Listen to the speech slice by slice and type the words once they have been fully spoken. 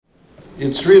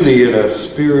It's really in a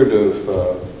spirit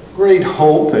of great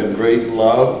hope and great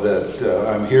love that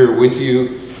I'm here with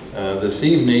you this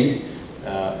evening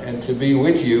and to be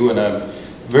with you. And I'm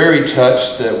very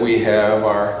touched that we have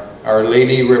Our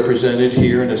Lady represented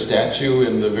here in a statue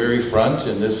in the very front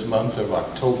in this month of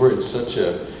October.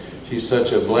 She's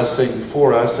such a blessing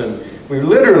for us. And we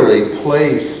literally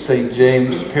place St.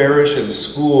 James Parish and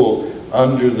School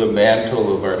under the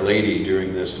mantle of Our Lady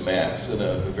during this Mass in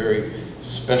a very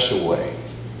special way.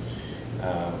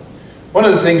 One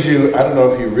of the things I don't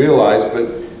know if you realize, but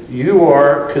you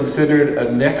are considered a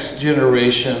next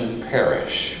generation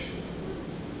parish.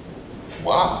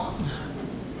 Wow.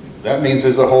 That means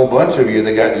there's a whole bunch of you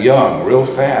that got young real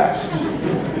fast.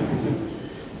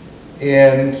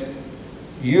 And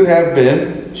you have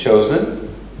been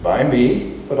chosen by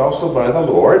me, but also by the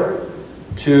Lord,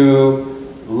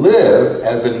 to live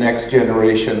as a next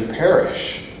generation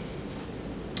parish.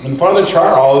 And Father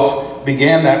Charles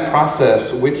began that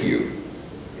process with you.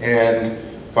 And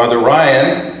Father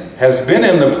Ryan has been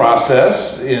in the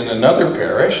process in another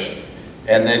parish,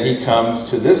 and then he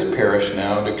comes to this parish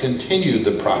now to continue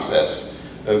the process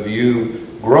of you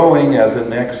growing as a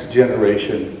next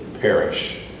generation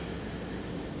parish.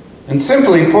 And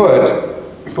simply put,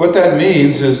 what that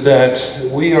means is that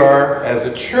we are, as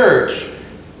a church,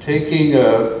 taking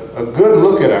a good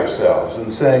look at ourselves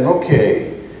and saying,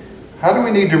 okay, how do we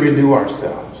need to renew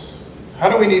ourselves? How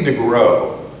do we need to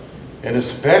grow? And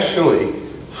especially,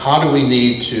 how do we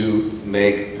need to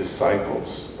make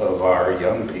disciples of our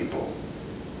young people?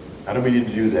 How do we need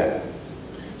to do that?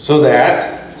 So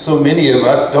that so many of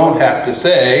us don't have to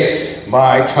say,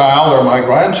 my child or my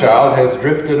grandchild has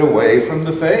drifted away from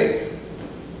the faith.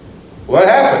 What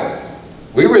happened?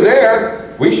 We were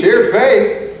there. We shared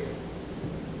faith.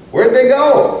 Where'd they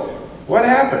go? What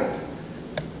happened?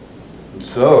 And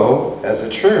so, as a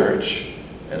church,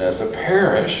 and as a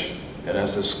parish, and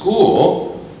as a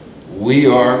school, we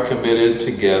are committed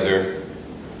together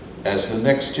as the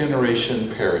next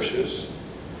generation parishes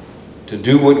to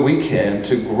do what we can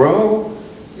to grow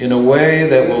in a way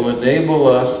that will enable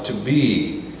us to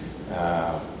be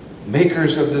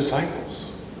makers of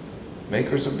disciples.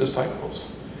 Makers of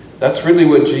disciples. That's really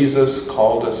what Jesus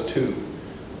called us to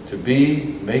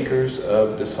be makers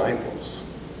of disciples.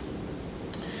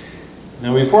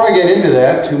 Now, before I get into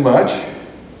that too much,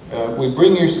 we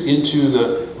bring you into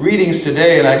the readings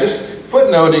today, and I just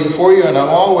footnoting for you, and I'm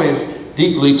always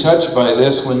deeply touched by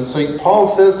this when St. Paul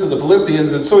says to the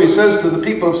Philippians, and so he says to the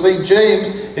people of St.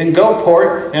 James in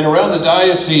Gulfport and around the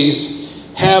diocese,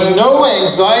 have no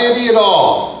anxiety at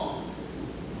all.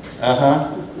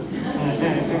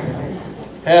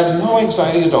 Have no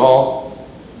anxiety at all,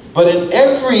 but in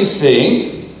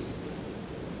everything,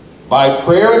 by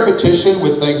prayer and petition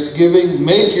with thanksgiving,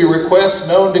 make your requests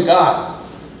known to God.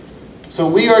 So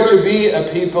we are to be a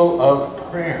people of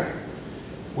prayer.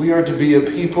 We are to be a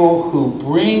people who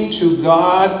bring to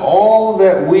God all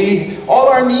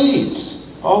our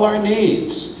needs.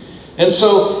 And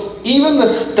so even the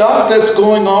stuff that's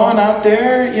going on out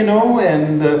there,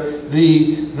 and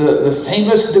the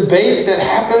famous debate that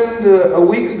happened a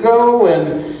week ago,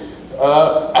 and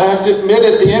I have to admit,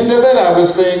 at the end of it, I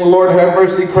was saying, Lord have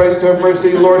mercy, Christ have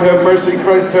mercy, Lord have mercy,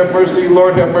 Christ have mercy,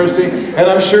 Lord have mercy. And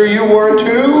I'm sure you were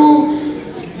too.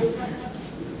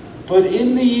 But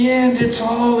in the end, it's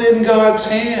all in God's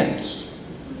hands.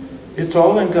 It's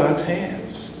all in God's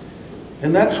hands.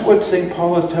 And that's what St.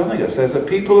 Paul is telling us. As a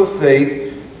people of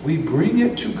faith, we bring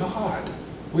it to God.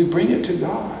 We bring it to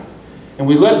God. And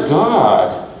we let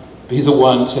God be the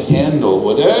one to handle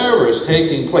whatever is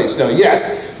taking place. Now,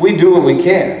 yes, we do what we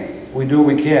can. We do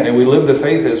what we can. And we live the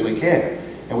faith as we can.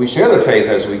 And we share the faith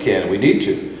as we can. We need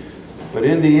to. But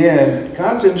in the end,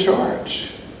 God's in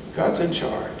charge. God's in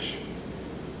charge.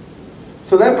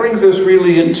 So that brings us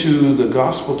really into the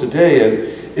gospel today.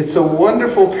 And it's a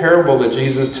wonderful parable that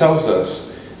Jesus tells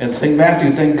us. And St.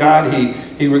 Matthew, thank God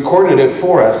he recorded it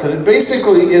for us. And it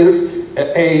basically is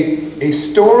a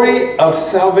story of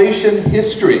salvation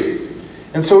history.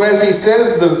 And so as he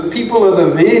says, the people of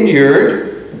the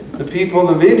vineyard are the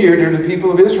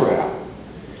people of Israel.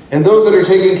 And those that are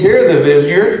taking care of the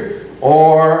vineyard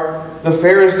are the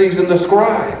Pharisees and the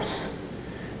scribes.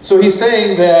 So he's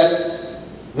saying that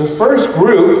the first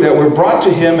group that were brought to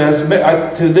them as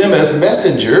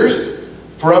messengers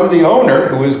from the owner,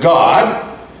 who is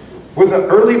God, were the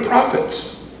early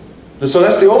prophets. So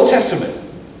that's the Old Testament.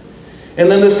 And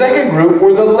then the second group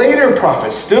were the later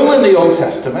prophets, still in the Old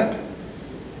Testament.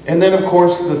 And then, of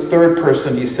course, the third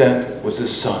person he sent was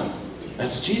his son.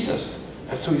 That's Jesus.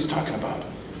 That's who he's talking about.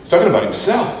 He's talking about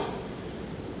himself.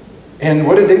 And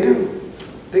what did they do?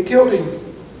 They killed him.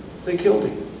 They killed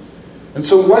him. And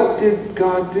so what did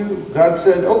God do? God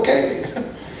said, okay,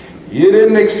 you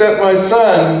didn't accept my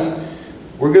son.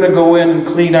 We're going to go in and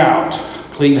clean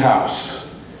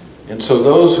house. And so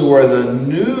those who are the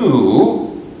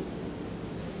new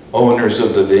owners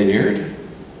of the vineyard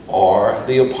are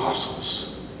the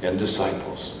apostles and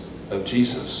disciples of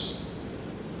Jesus.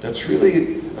 That's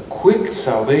really a quick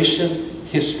salvation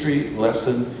history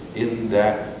lesson in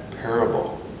that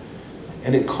parable.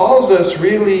 And it calls us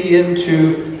really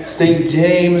into St.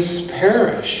 James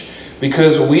Parish,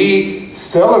 because we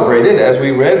celebrated, as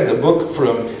we read the book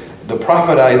from the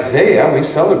prophet Isaiah, we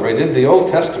celebrated the Old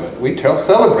Testament. We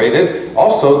celebrated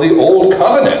also the Old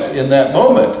Covenant in that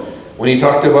moment when he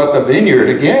talked about the vineyard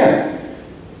again.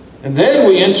 And then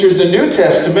we entered the New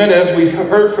Testament, as we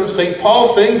heard from St. Paul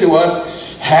saying to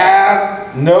us,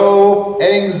 have no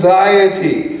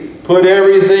anxiety. Put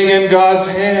everything in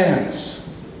God's hands.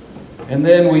 And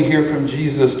then we hear from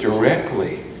Jesus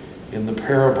directly in the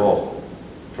parable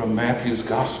from Matthew's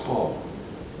Gospel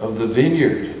of the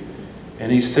vineyard.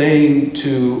 And he's saying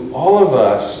to all of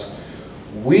us,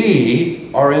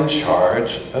 we are in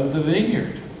charge of the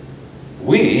vineyard.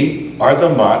 We are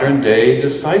the modern day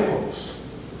disciples.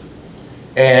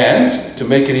 And to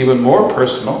make it even more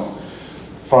personal,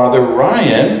 Father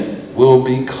Ryan will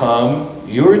become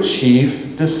your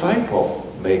chief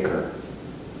disciple maker.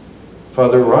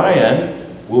 Father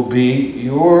Ryan will be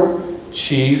your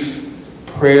chief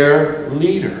prayer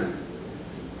leader.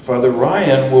 Father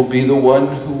Ryan will be the one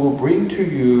who will bring to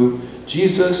you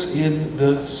Jesus in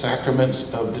the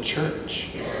sacraments of the church.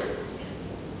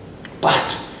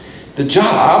 But the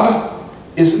job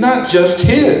is not just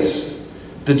his.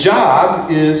 The job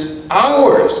is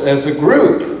ours as a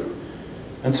group.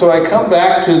 And so I come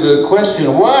back to the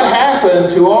question, what happened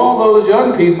to all those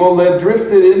young people that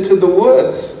drifted into the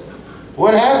woods?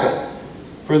 What happened?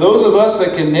 For those of us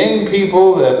that can name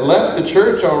people that left the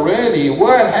church already,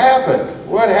 what happened?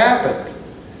 What happened?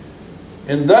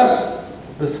 And thus,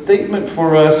 the statement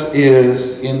for us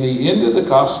is, in the end of the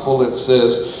gospel, it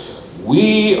says,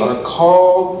 we are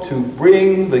called to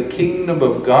bring the kingdom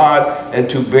of God and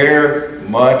to bear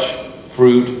much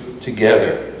fruit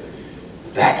together.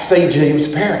 That's St. James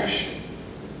Parish.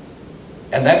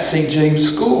 And that's St.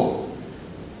 James School.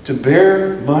 To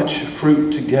bear much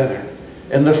fruit together.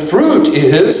 And the fruit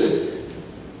is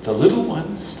the little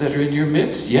ones that are in your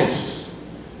midst, yes.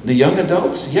 The young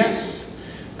adults, yes.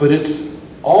 But it's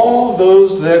all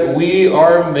those that we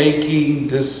are making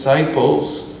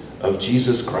disciples of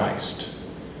Jesus Christ.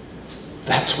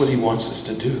 That's what he wants us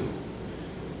to do.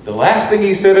 The last thing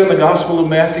he said in the Gospel of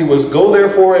Matthew was, go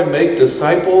therefore and make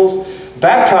disciples,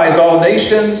 baptize all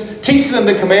nations, teach them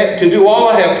to do all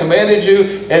I have commanded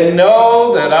you, and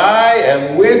know that I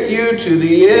am with you to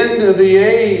the end of the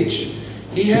age.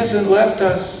 He hasn't left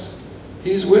us.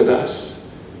 He's with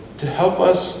us to help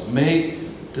us make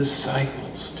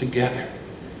disciples together.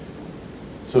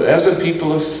 So as a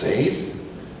people of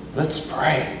faith, let's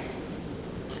pray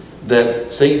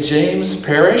that St. James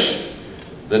Parish,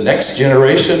 the next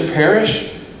generation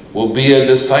parish, will be a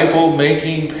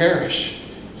disciple-making parish.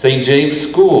 St. James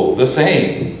School, the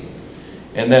same.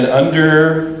 And then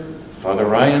under Father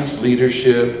Ryan's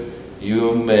leadership,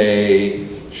 you may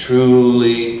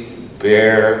truly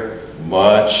bear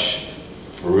much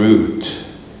fruit.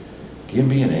 Give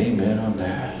me an amen on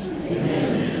that.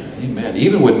 Amen. Amen.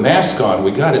 Even with mask on,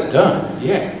 we got it done.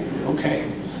 Yeah. Okay.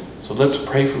 So let's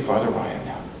pray for Father Ryan.